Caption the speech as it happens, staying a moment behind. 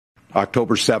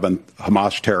October 7th,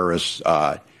 Hamas terrorists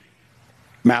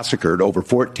massacred over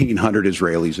 1,400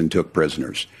 Israelis and took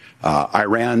prisoners.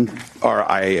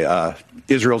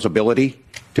 Israel's ability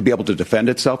to be able to defend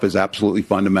itself is absolutely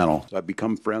fundamental. I've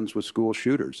become friends with school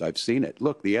shooters. I've seen it.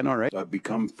 Look, the NRA. I've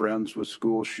become friends with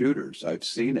school shooters. I've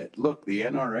seen it. Look, the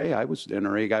NRA. I was an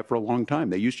NRA guy for a long time.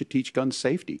 They used to teach gun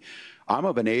safety. I'm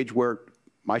of an age where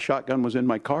my shotgun was in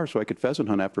my car so I could pheasant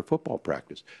hunt after football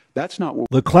practice. That's not what...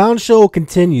 The clown show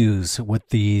continues with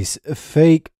these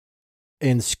fake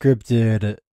and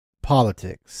scripted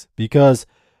politics, because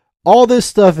all this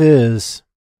stuff is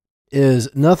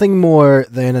nothing more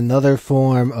than another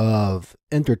form of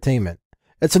entertainment.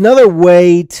 It's another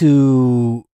way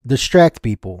to distract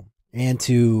people and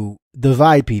to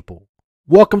divide people.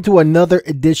 Welcome to another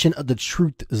edition of the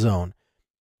Truth Zone.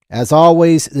 As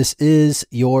always, this is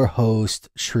your host,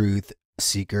 Truth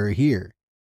Seeker here.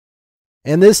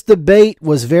 And this debate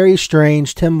was very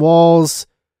strange. Tim Walz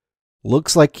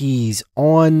looks like he's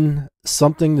on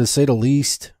something, to say the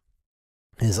least.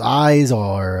 His eyes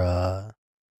are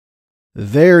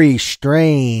very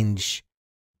strange,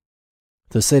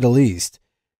 to say the least.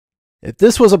 If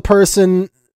this was a person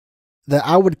that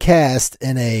I would cast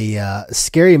in a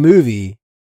scary movie,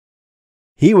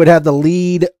 he would have the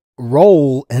lead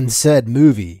role in said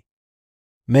movie.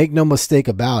 Make no mistake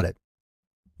about it.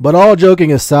 But all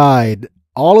joking aside,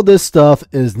 all of this stuff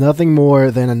is nothing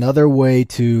more than another way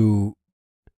to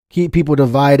keep people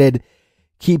divided,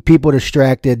 keep people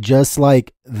distracted, just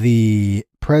like the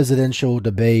presidential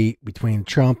debate between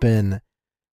Trump and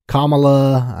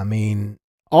Kamala. I mean,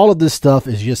 all of this stuff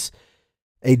is just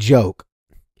a joke.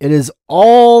 It is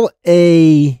all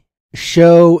a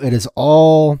show. It is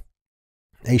all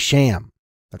a sham.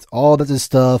 That's all that this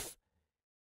stuff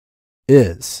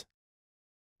is.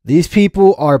 These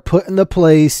people are put in the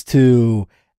place to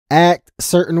act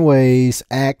certain ways,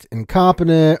 act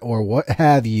incompetent or what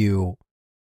have you,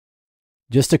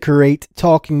 just to create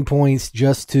talking points,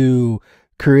 just to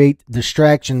create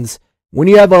distractions, when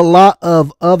you have a lot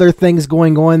of other things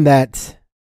going on that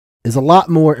is a lot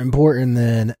more important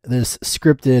than this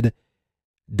scripted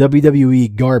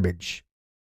WWE garbage.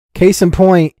 Case in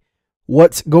point,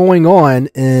 what's going on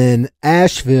in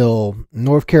Asheville,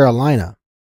 North Carolina.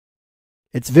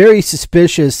 It's very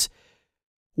suspicious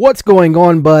what's going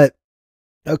on, but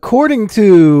according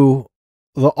to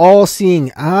the All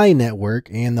Seeing Eye Network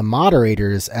and the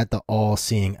moderators at the All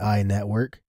Seeing Eye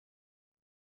Network,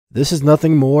 this is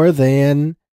nothing more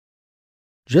than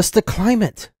just the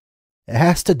climate. It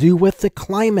has to do with the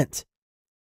climate.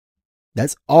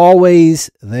 That's always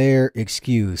their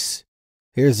excuse.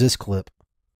 Here's this clip.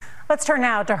 Let's turn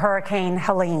now to Hurricane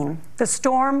Helene. The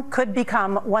storm could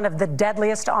become one of the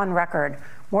deadliest on record.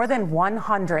 More than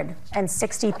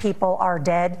 160 people are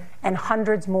dead and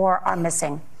hundreds more are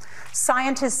missing.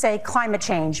 Scientists say climate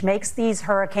change makes these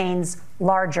hurricanes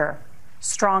larger,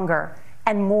 stronger,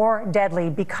 and more deadly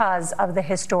because of the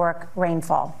historic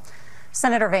rainfall.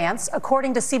 Senator Vance,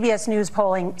 according to CBS News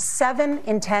polling, 7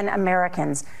 in 10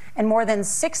 Americans and more than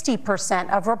 60%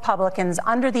 of Republicans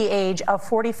under the age of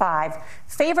 45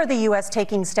 favor the U.S.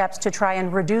 taking steps to try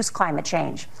and reduce climate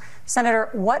change. Senator,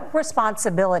 what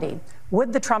responsibility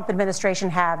would the Trump administration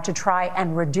have to try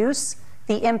and reduce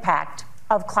the impact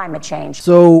of climate change?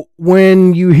 So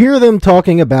when you hear them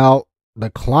talking about the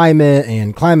climate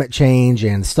and climate change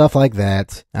and stuff like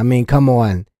that, I mean, come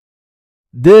on.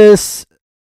 This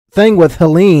thing with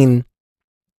Helene,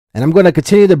 and I'm going to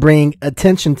continue to bring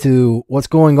attention to what's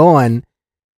going on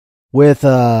with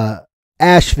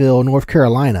Asheville, North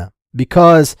Carolina,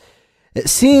 because it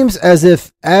seems as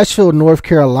if Asheville, North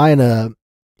Carolina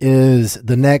is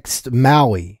the next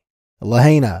Maui,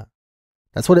 Lahaina.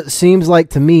 That's what it seems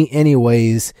like to me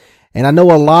anyways. And I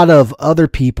know a lot of other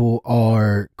people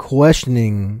are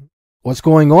questioning what's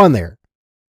going on there,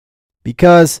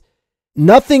 because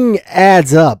nothing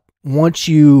adds up once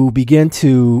you begin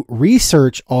to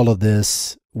research all of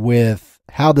this with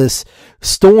how this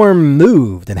storm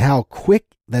moved and how quick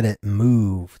that it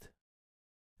moved.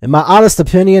 In my honest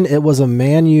opinion, it was a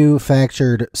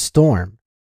manufactured storm.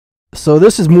 So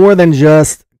this is more than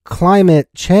just climate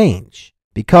change,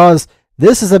 because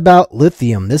this is about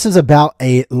lithium. This is about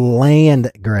a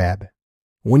land grab.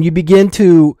 When you begin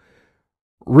to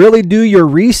really do your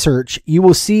research, you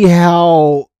will see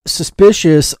how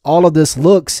suspicious all of this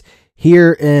looks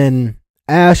here in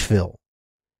Asheville.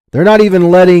 They're not even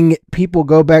letting people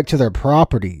go back to their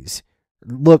properties.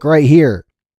 Look right here.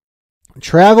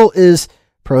 Travel is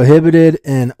prohibited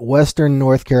in Western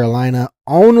North Carolina.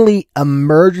 Only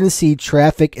emergency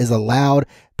traffic is allowed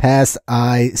past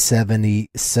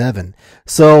I-77.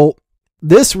 So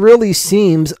this really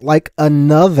seems like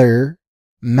another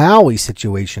Maui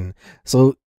situation.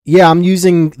 So yeah, I'm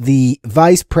using the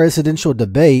vice presidential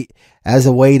debate as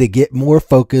a way to get more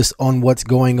focus on what's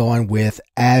going on with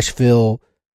Asheville,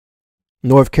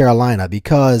 North Carolina,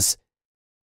 because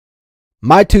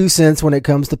my 2 cents when it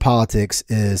comes to politics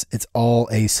is it's all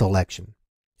a selection.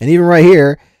 And even right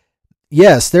here,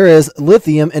 yes, there is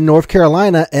lithium in North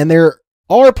Carolina, and there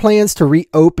are plans to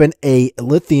reopen a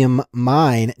lithium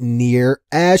mine near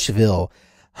Asheville.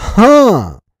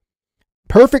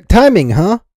 Perfect timing,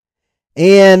 huh?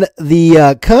 And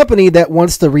the company that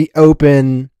wants to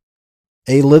reopen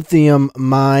a lithium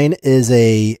mine is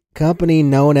a company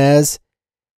known as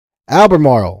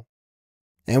Albemarle.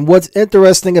 And what's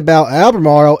interesting about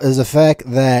Albemarle is the fact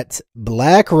that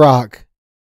BlackRock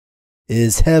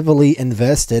is heavily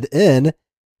invested in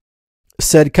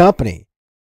said company.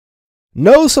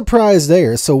 No surprise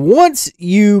there. So once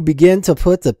you begin to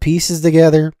put the pieces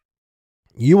together,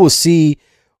 you will see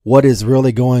what is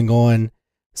really going on.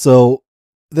 So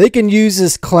they can use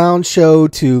this clown show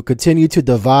to continue to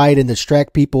divide and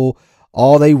distract people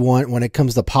all they want when it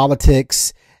comes to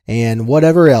politics and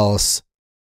whatever else.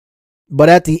 But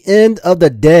at the end of the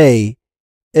day,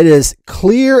 it is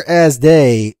clear as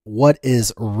day what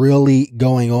is really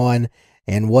going on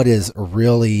and what is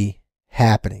really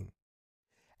happening.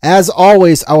 As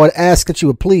always, I would ask that you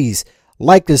would please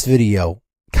like this video,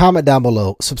 comment down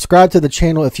below, subscribe to the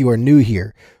channel if you are new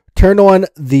here, turn on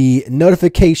the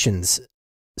notifications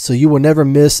so you will never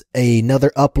miss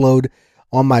another upload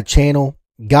on my channel.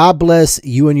 God bless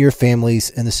you and your families,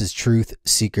 and this is Truth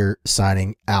Seeker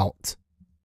signing out.